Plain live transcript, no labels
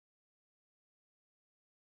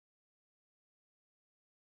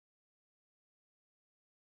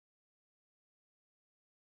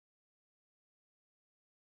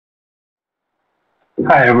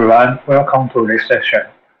Hi everyone, welcome to this session.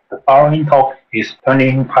 The following talk is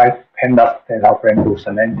turning Pandas DataFrame to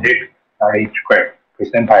Semantic knowledge graph,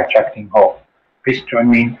 presented by Cheuk Ting. Please join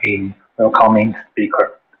me in welcoming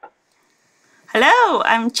speaker. Hello,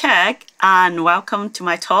 I'm Cheuk, and welcome to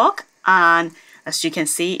my talk. And as you can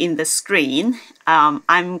see in the screen,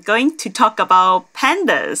 I'm going to talk about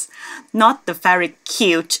pandas, not the very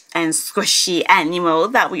cute and squishy animal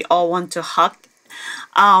that we all want to hug.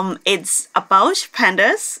 It's about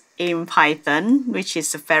pandas in Python, which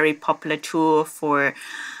is a very popular tool for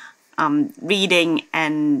reading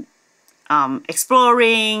and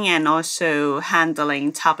exploring and also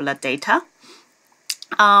handling tabular data.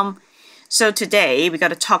 So today we're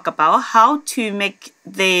going to talk about how to make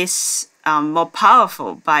this more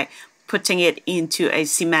powerful by putting it into a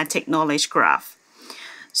semantic knowledge graph.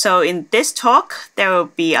 So in this talk, there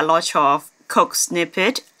will be a lot of code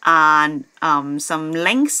snippet and some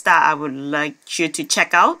links that I would like you to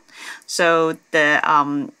check out. So the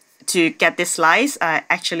to get this slides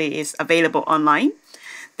actually is available online.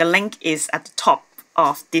 The link is at the top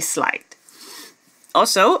of this slide.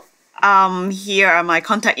 Also, here are my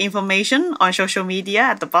contact information on social media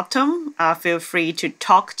at the bottom. Feel free to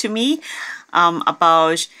talk to me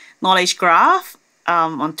about knowledge graph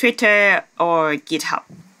on Twitter or GitHub.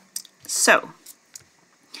 So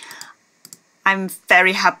I'm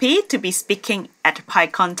very happy to be speaking at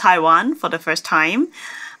PyCon Taiwan for the first time.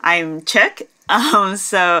 I'm Cheuk.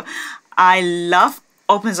 So I love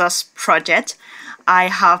open source project. I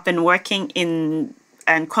have been working in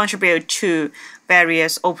and contribute to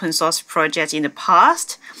various open source projects in the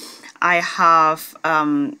past. I have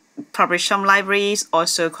published some libraries,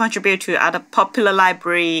 also contribute to other popular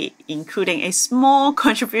library, including a small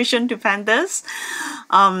contribution to Pandas.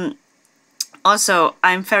 Also,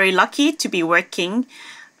 I'm very lucky to be working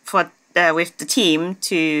with the team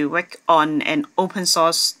to work on an open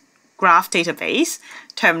source graph database,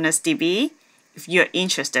 TerminusDB. If you're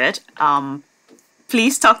interested,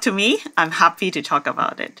 please talk to me. I'm happy to talk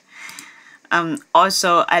about it.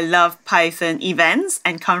 Also, I love Python events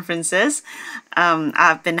and conferences.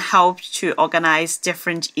 I've been helped to organize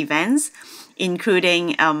different events,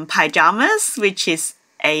 including Pyjamas, which is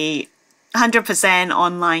a 100%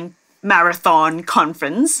 online marathon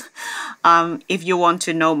conference. If you want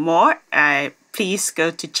to know more, please go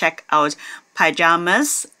to check out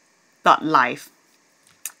pyjamas.live.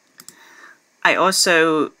 I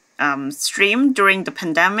also stream during the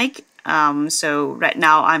pandemic. So right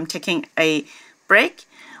now I'm taking a break,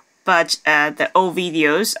 but the old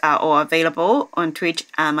videos are all available on Twitch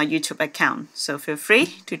and my YouTube account. So feel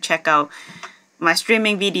free to check out my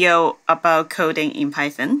streaming video about coding in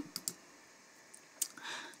Python.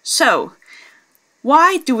 So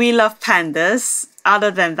why do we love pandas? Other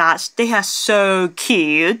than that, they are so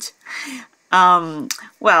cute. Pandas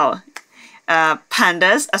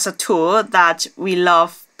as a tool that we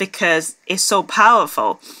love because it's so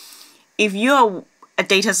powerful. If you're a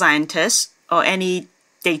data scientist or any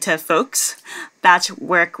data folks that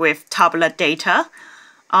work with tabular data,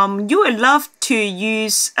 you would love to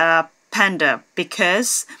use Panda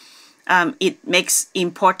because it makes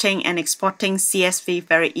importing and exporting CSV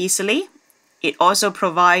very easily. It also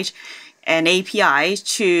provides an API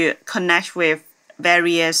to connect with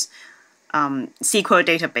various SQL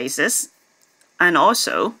databases. And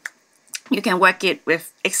also, you can work it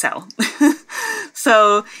with Excel.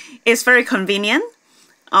 So it's very convenient.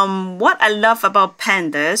 What I love about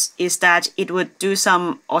Pandas is that it would do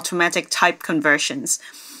some automatic type conversions.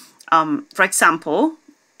 For example,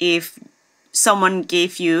 if someone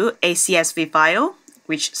gave you a CSV file,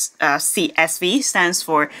 which CSV stands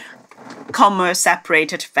for comma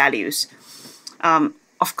separated values.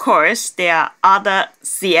 Of course, there are other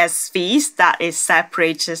CSVs that is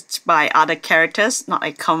separated by other characters, not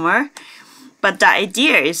a comma. But the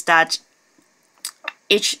idea is that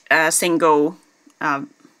each single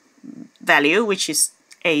value, which is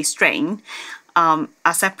a string, are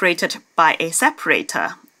separated by a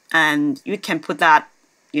separator. And you can put that,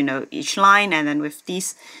 each line, and then with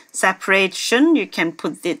this separation, you can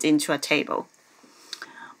put it into a table.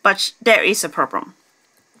 But there is a problem.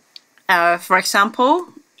 For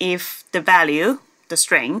example, if the value, the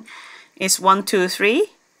string, is 1, 2, 3,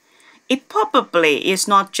 it probably is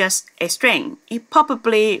not just a string. It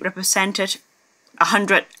probably represented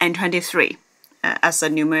 123 as a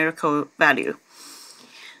numerical value.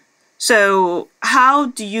 So how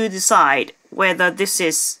do you decide whether this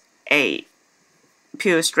is a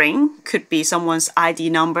pure string, could be someone's ID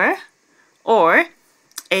number, or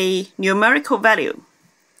a numerical value?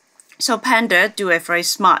 So Panda do a very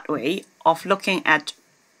smart way of looking at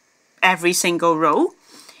every single row.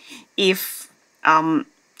 If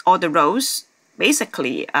all the rows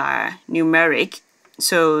basically are numeric.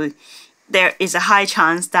 So there is a high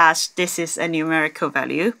chance that this is a numerical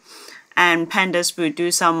value, and Pandas will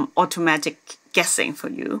do some automatic guessing for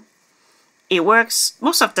you. It works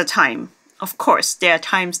most of the time. Of course, there are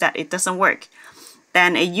times that it doesn't work.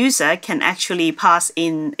 Then a user can actually pass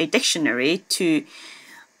in a dictionary to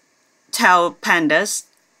tell Pandas,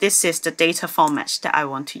 this is the data format that I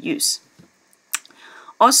want to use.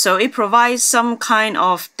 Also, it provides some kind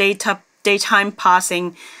of daytime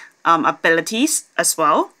parsing abilities as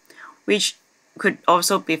well, which could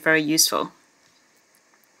also be very useful.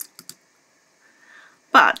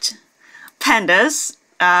 But Pandas,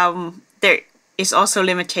 there is also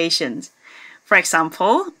limitations. For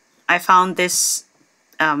example, I found this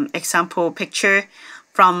example picture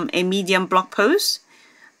from a Medium blog post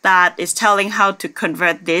that is telling how to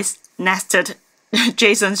convert this nested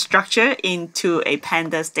JSON structure into a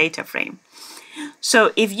Pandas data frame.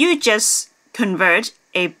 So if you just convert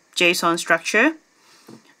a JSON structure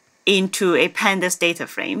into a Pandas data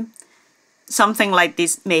frame, something like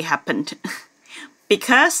this may happen.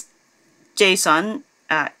 Because JSON,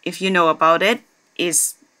 if you know about it,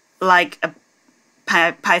 is like a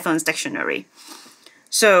Python's dictionary.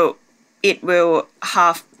 So it will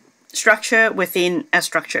have structure within a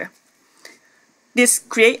structure. This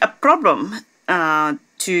creates a problem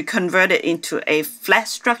to convert it into a flat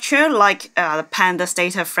structure like the Pandas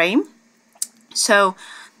data frame. So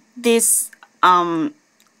this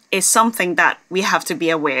is something that we have to be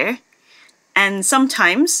aware. And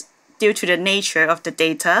sometimes, due to the nature of the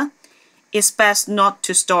data, it's best not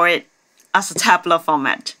to store it as a tabular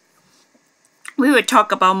format. We will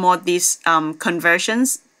talk about more these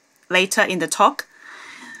conversions later in the talk.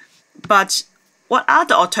 But what are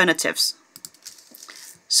the alternatives?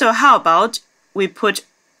 So how about we put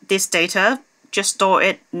this data, just store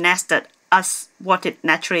it nested as what it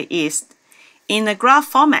naturally is in a graph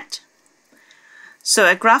format. So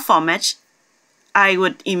a graph format, I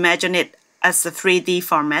would imagine it as a 3D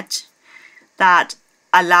format that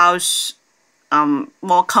allows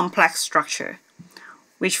more complex structure,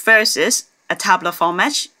 which versus a tabular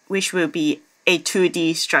format, which will be a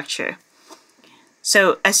 2D structure.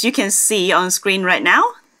 So as you can see on screen right now,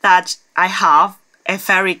 that I have a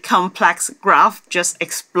very complex graph just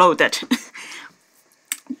exploded.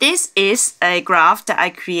 This is a graph that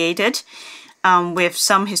I created with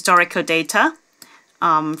some historical data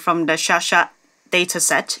from the Shasha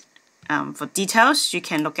dataset. For details, you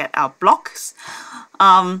can look at our blogs.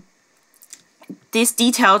 This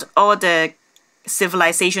detailed all the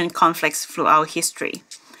civilization conflicts throughout history.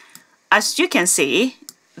 As you can see,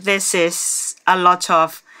 this is a lot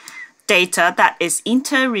of data that is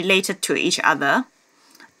interrelated to each other,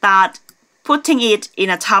 that putting it in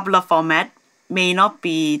a tabular format may not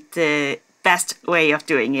be the best way of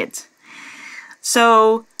doing it.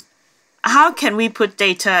 So how can we put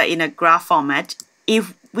data in a graph format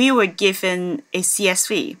if we were given a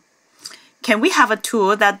CSV? Can we have a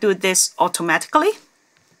tool that do this automatically?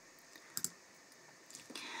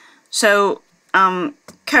 So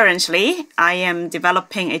currently, I am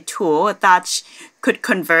developing a tool that could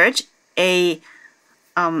convert a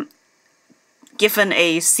given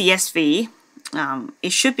a CSV.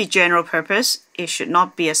 It should be general purpose. It should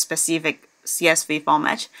not be a specific CSV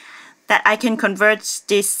format. That I can convert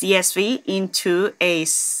this CSV into a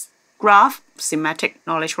graph, semantic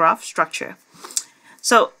knowledge graph structure.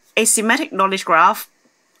 So a semantic knowledge graph,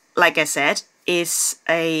 like I said, is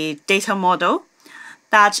a data model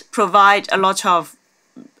that provides a lot of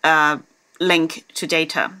link to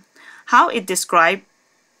data. How it describes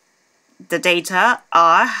the data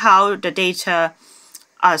are how the data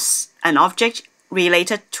as an object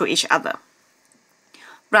related to each other.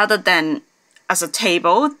 Rather than as a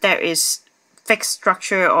table, there is fixed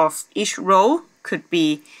structure of each row could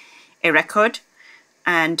be a record,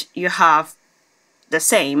 and you have the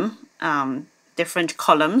same different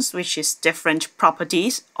columns, which is different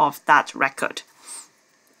properties of that record.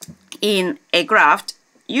 In a graph,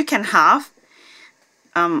 you can have,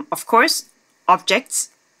 of course, objects,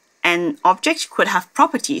 and objects could have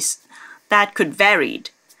properties that could vary.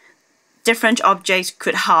 Different objects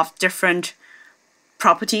could have different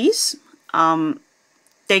properties.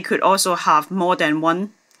 They could also have more than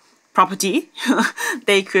one property.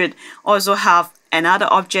 They could also have another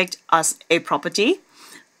object as a property.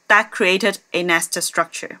 That created a nested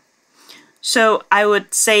structure. So I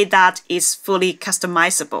would say that is fully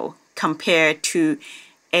customizable compared to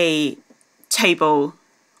a table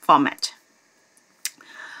format.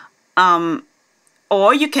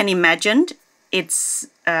 Or you can imagine it's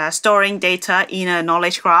storing data in a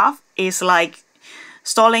knowledge graph is like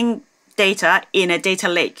storing data in a data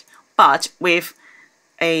lake, but with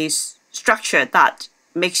a structure that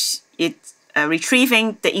makes it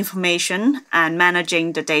retrieving the information and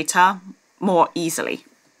managing the data more easily.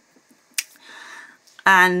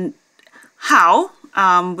 And how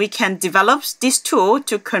we can develop this tool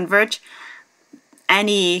to convert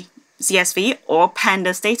any CSV or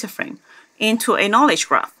Pandas data frame into a knowledge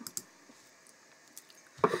graph.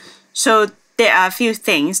 So there are a few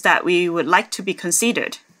things that we would like to be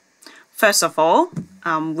considered. First of all,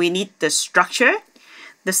 we need the structure,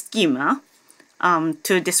 the schema,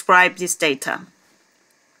 to describe this data.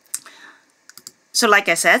 So like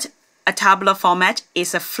I said, a tabular format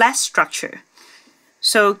is a flat structure.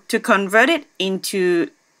 So to convert it into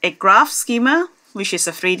a graph schema, which is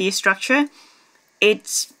a 3D structure,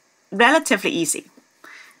 it's relatively easy.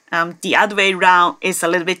 The other way around is a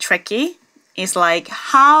little bit tricky. It's like,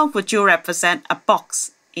 how would you represent a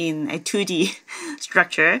box in a 2D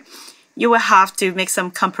structure? You will have to make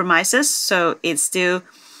some compromises so it still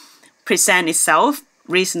presents itself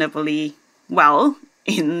reasonably well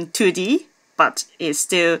in 2D, but it's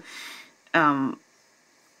still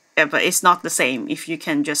but it's not the same if you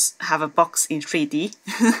can just have a box in 3D.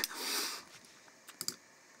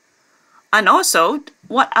 And also,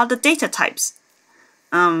 what are the data types?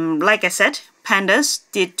 Like I said, Pandas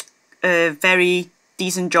did a very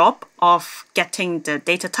decent job of getting the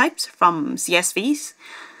data types from CSVs.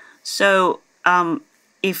 So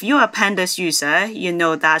if you're a Pandas user, you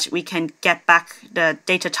know that we can get back the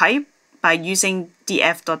data type by using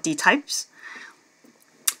df.dtypes.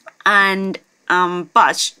 And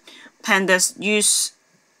but Pandas use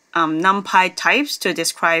NumPy types to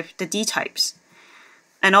describe the D types.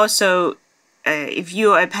 And also, if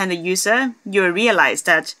you're a Pandas user, you'll realize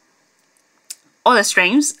that all the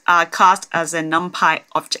strings are cast as a NumPy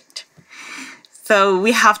object. So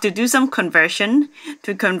we have to do some conversion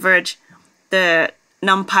to convert the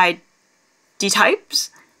NumPy D types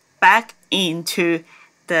back into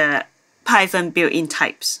the Python built-in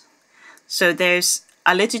types. So there's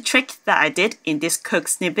a little trick that I did in this code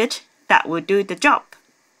snippet that will do the job.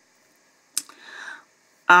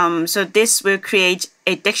 So this will create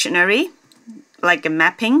a dictionary, like a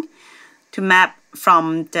mapping, to map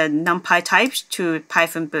from the NumPy types to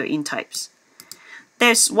Python built-in types.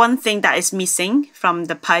 There's one thing that is missing from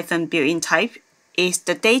the Python built-in type is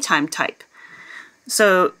the datetime type.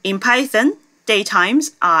 So in Python,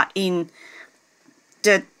 datetimes are in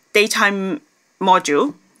the datetime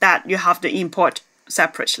module that you have to import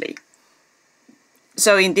separately.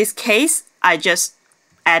 So in this case, I just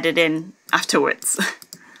added in afterwards.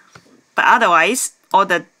 But otherwise, all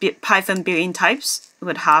the Python built-in types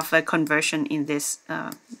would have a conversion in this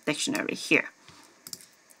dictionary here.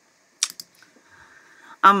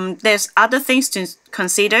 There's other things to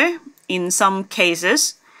consider. In some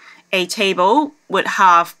cases, a table would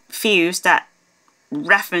have fields that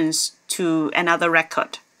reference to another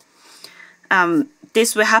record.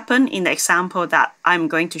 This will happen in the example that I'm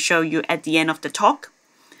going to show you at the end of the talk.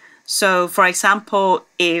 So for example,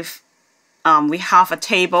 if we have a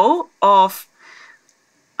table of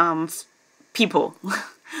people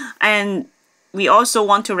and we also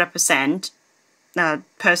want to represent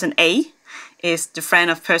person A is the friend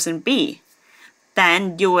of person B,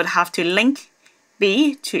 then you would have to link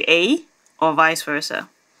B to A or vice versa.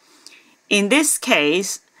 In this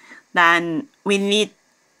case, then we need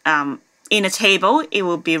in a table, it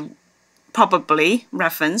will be probably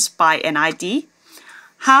referenced by an ID.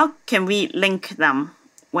 How can we link them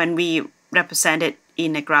when we represent it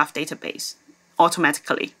in a graph database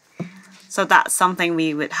automatically? So that's something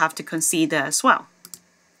we would have to consider as well.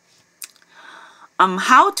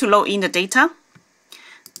 How to load in the data?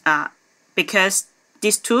 Because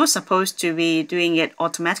this tool is supposed to be doing it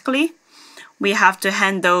automatically, we have to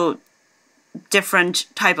handle different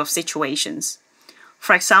type of situations.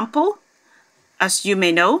 For example, as you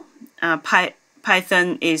may know,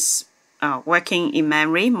 Python is working in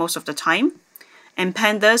memory most of the time, and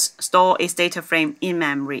Pandas store its data frame in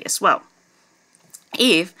memory as well.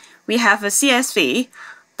 If we have a CSV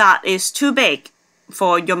that is too big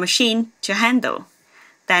for your machine to handle,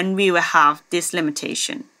 then we will have this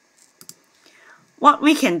limitation. What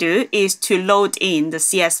we can do is to load in the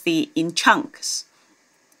CSV in chunks.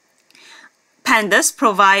 Pandas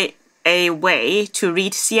provide a way to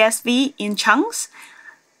read CSV in chunks.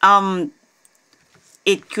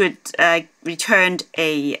 It could return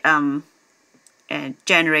a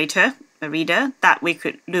generator, a reader, that we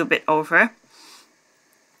could loop it over.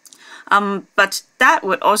 But that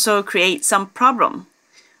would also create some problem.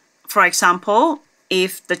 For example,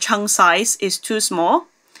 if the chunk size is too small,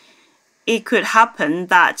 it could happen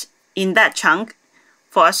that in that chunk,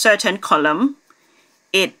 for a certain column,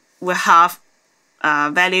 it will have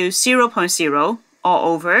value 0.0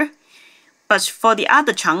 all over. But for the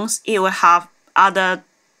other chunks, it will have other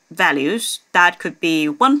values that could be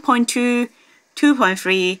 1.2,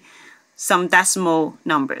 2.3, some decimal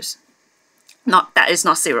numbers. That is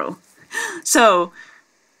not 0. So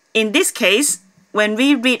in this case, when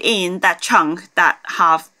we read in that chunk that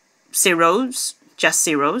have zeros, just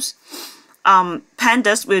zeros,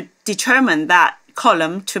 Pandas will determine that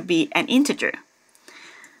column to be an integer.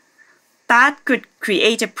 That could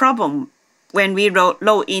create a problem when we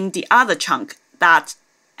load in the other chunk that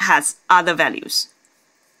has other values,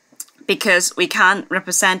 because we can't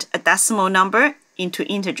represent a decimal number into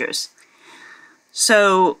integers.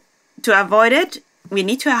 So to avoid it, we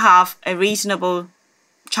need to have a reasonable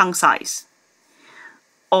chunk size.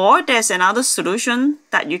 Or there's another solution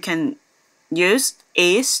that you can use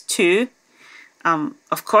is to,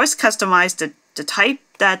 of course, customize the type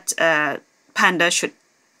that Pandas should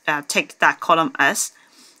take that column as.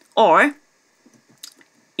 Or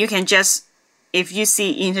you can just, if you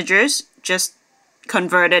see integers, just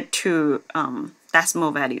convert it to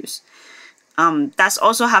decimal values. That's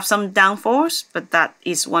also have some downfalls, but that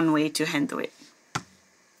is one way to handle it.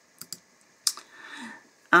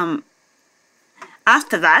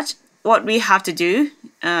 After that, what we have to do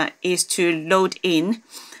is to load in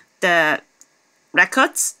the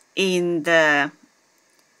records in the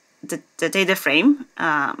data frame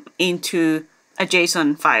into a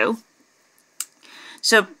JSON file.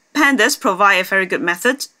 So Pandas provide a very good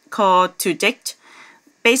method called toDict,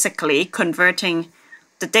 basically converting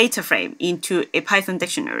the data frame into a Python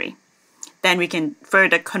dictionary. Then we can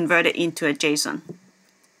further convert it into a JSON.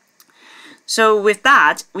 So with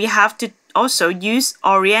that, we have to also use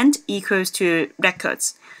orient equals to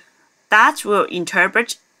records. That will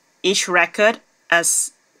interpret each record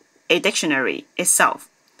as a dictionary itself.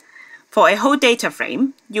 For a whole data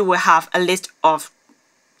frame, you will have a list of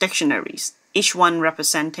dictionaries, each one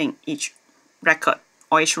representing each record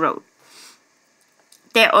or each row.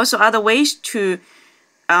 There are also other ways to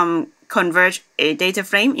convert a data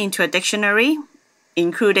frame into a dictionary,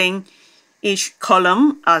 including each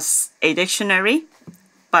column as a dictionary,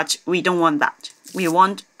 but we don't want that. We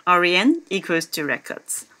want orient equals to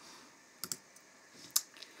records.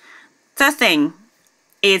 Third thing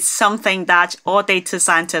is something that all data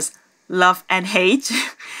scientists love and hate.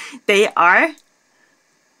 They are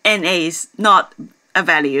NAs, not a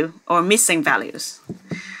value or missing values.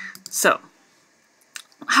 So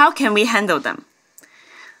how can we handle them?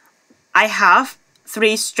 I have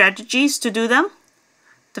 3 strategies to do them.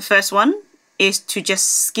 The first one is to just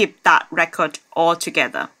skip that record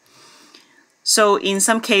altogether. So in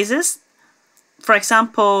some cases, for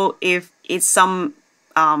example, if it's some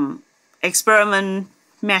experiment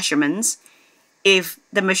measurements, if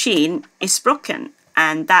the machine is broken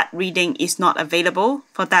and that reading is not available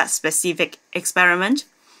for that specific experiment,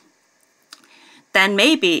 then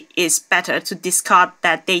maybe it's better to discard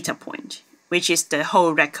that data point, which is the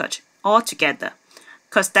whole record altogether,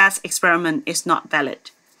 because that experiment is not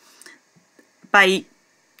valid. By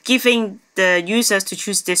giving the users to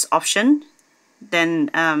choose this option, then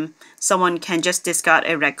someone can just discard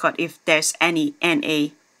a record if there's any NA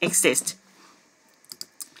exist.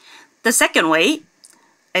 The second way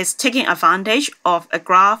is taking advantage of a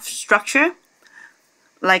graph structure.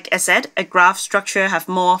 Like I said, a graph structure have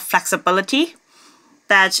more flexibility,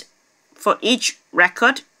 that for each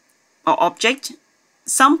record or object,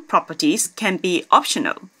 some properties can be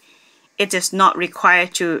optional. It is not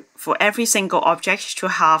required for every single object to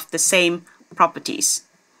have the same properties.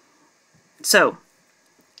 So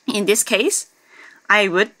in this case, I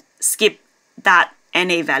would skip that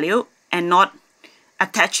NA value and not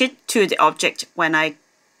attach it to the object when I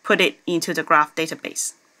put it into the graph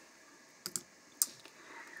database.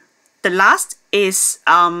 The last is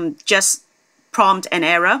just prompt an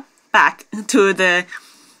error back to the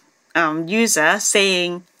user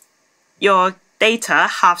saying your data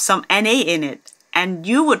have some NA in it, and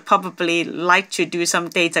you would probably like to do some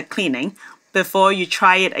data cleaning before you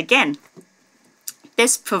try it again.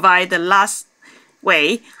 This provides the last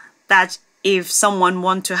way that if someone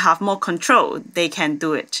wants to have more control, they can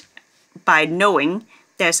do it by knowing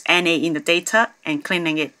there's NA in the data and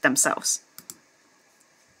cleaning it themselves.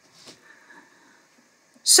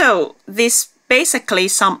 So this basically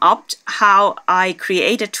sums up how I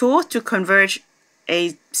create a tool to convert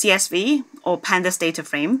a CSV or Pandas data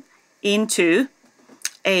frame into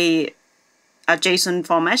a JSON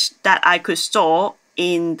format that I could store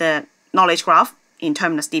in the knowledge graph in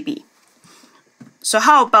TerminusDB. So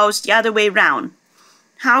how about the other way around?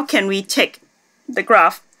 How can we take the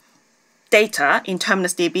graph data in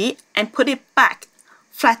TerminusDB and put it back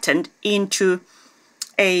flattened into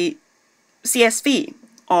a CSV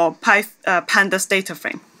or Pandas data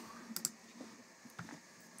frame.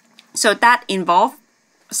 So that involves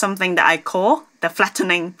something that I call the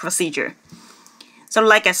flattening procedure. So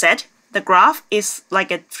like I said, the graph is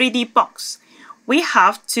like a 3D box. We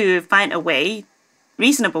have to find a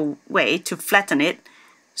reasonable way to flatten it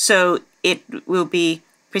so it will be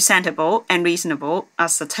presentable and reasonable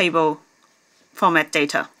as a table format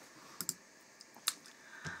data.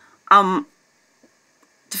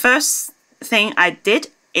 The first thing I did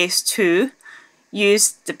is to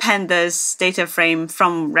use the Pandas data frame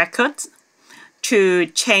from records to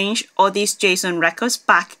change all these JSON records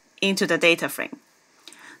back into the data frame.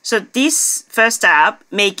 So this first step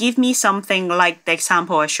may give me something like the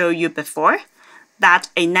example I showed you before, that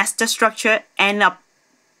a nested structure ends up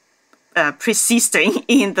persisting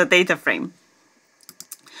in the data frame.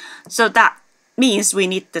 So that means we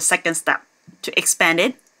need the second step to expand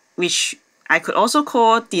it, which I could also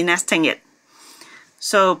call denesting it.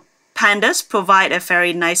 So Pandas provide a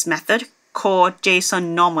very nice method called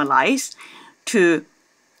JSON normalize to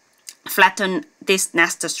flatten this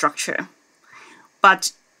nested structure.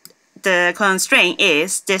 But the constraint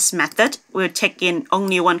is this method will take in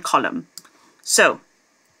only one column. So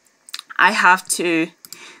I have to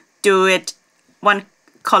do it one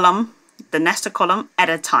column, the nested column at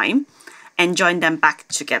a time, and join them back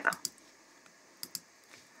together.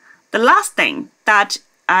 The last thing that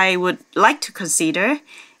I would like to consider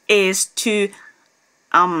is to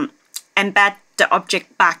embed the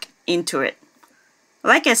object back into it.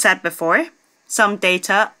 Like I said before, some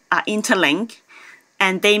data are interlinked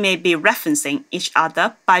and they may be referencing each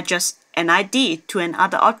other by just an ID to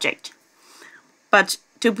another object. But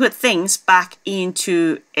to put things back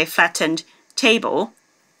into a flattened table,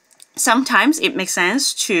 sometimes it makes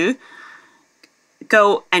sense to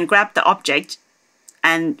go and grab the object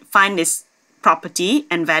and find its property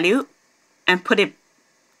and value and put it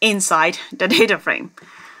inside the data frame.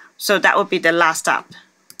 So that would be the last step.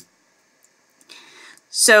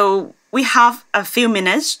 So we have a few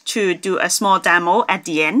minutes to do a small demo at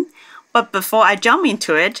the end. But before I jump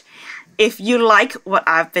into it, if you like what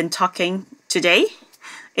I've been talking today,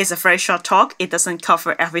 it's a very short talk. It doesn't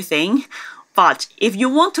cover everything. But if you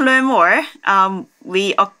want to learn more,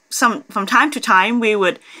 from time to time, we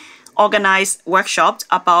would organize workshops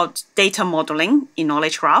about data modeling in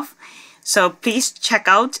Knowledge Graph. So please check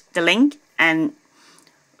out the link, and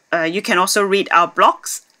you can also read our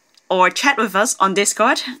blogs or chat with us on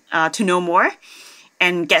Discord to know more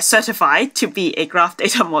and get certified to be a graph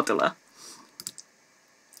data modeler.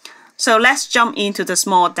 So let's jump into the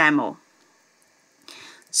small demo.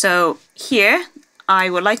 So here, I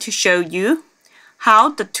would like to show you how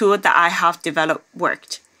the tool that I have developed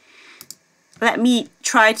worked. Let me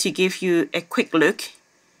try to give you a quick look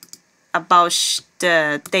about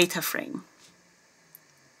the data frame.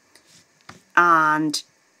 And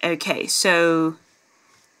okay, so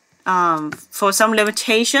for some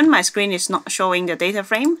limitation, my screen is not showing the data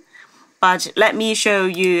frame, but let me show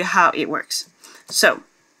you how it works. So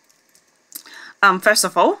first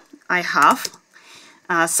of all, I have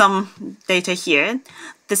some data here.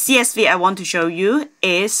 The CSV I want to show you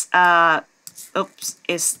is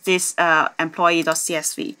this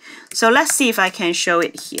employee.csv. So let's see if I can show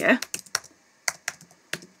it here.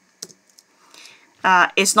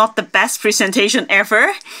 It's not the best presentation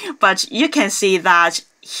ever, but you can see that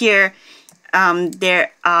here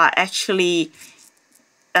there are actually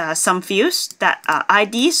some fields that are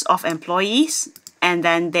IDs of employees, and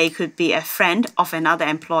then they could be a friend of another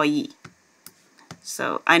employee.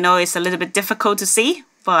 So I know it's a little bit difficult to see,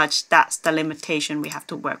 but that's the limitation we have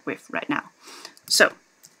to work with right now. So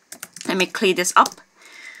let me clear this up.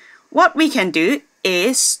 What we can do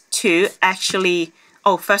is to actually,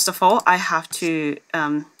 first of all, I have to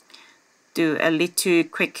do a little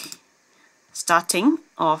quick starting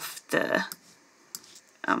of the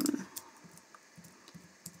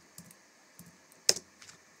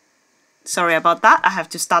sorry about that. I have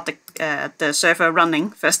to start the server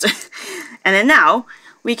running first. And then now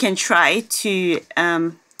we can try to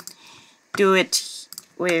do it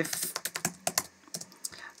with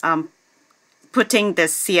putting the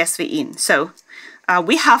CSV in. So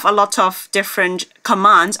we have a lot of different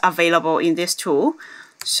commands available in this tool.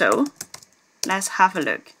 So let's have a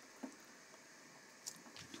look.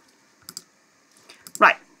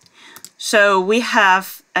 Right. So we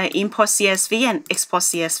have import CSV and export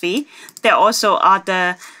CSV. There are also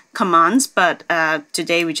other commands, but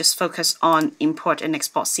today we just focus on import and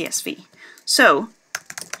export CSV. So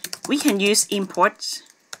we can use import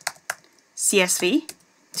CSV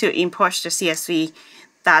to import the CSV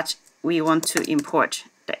that we want to import,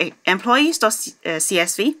 the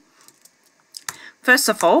employees.csv. First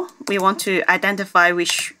of all, we want to identify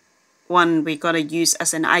which one we're going to use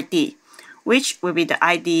as an ID, which will be the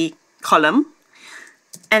ID column.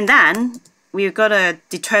 And then we're going to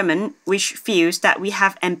determine which fields that we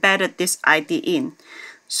have embedded this ID in.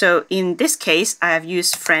 So in this case, I have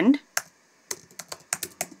used friend.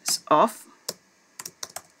 It's off.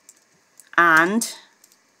 And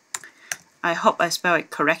I hope I spell it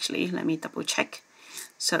correctly. Let me double check.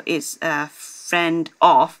 So it's friend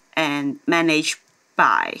of and managed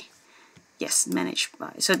by. Yes, managed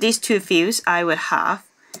by. So these two fields, I would have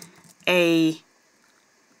a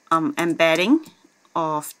embedding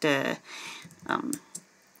of the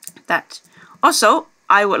that. Also,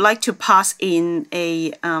 I would like to pass in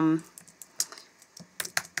a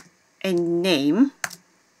name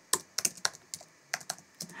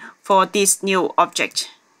for this new object.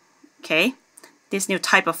 Okay, this new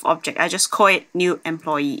type of object. I just call it new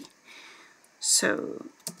employee. So,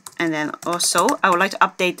 and then also I would like to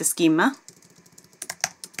update the schema.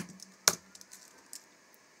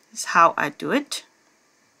 This is how I do it.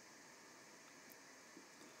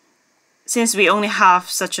 Since we only have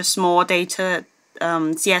such a small data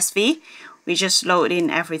CSV, we just load in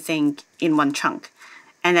everything in one chunk.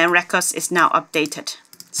 And then records is now updated.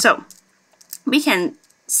 So we can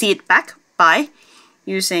see it back by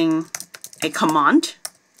using a command,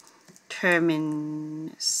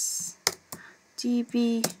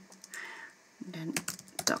 TerminusDB, then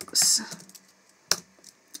docs.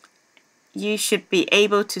 You should be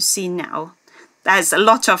able to see now. There's a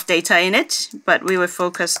lot of data in it, but we will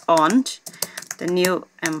focus on the new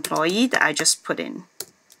employee that I just put in.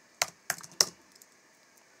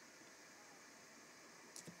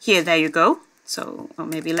 Here, there you go. So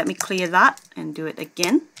maybe let me clear that and do it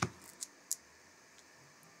again.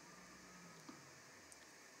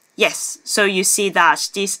 Yes, so you see that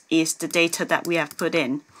this is the data that we have put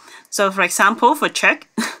in. So for example, for Cheuk,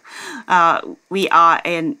 we are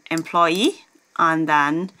an employee, and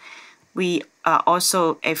then we are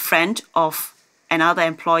also a friend of another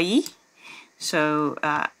employee. So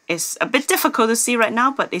it's a bit difficult to see right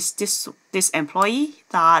now, but it's this employee.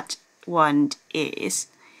 That one is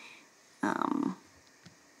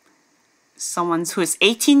someone who is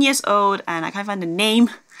 18 years old, and I can't find the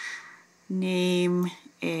name. Name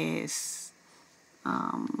is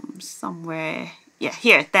somewhere. Yeah,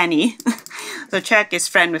 here, Danny. So Cheuk is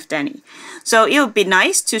friend with Danny. So it would be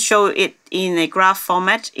nice to show it in a graph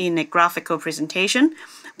format, in a graphical presentation,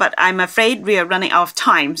 but I'm afraid we are running out of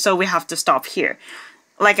time, so we have to stop here.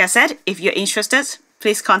 Like I said, if you're interested,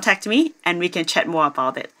 please contact me and we can chat more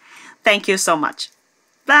about it. Thank you so much.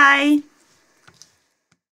 Bye!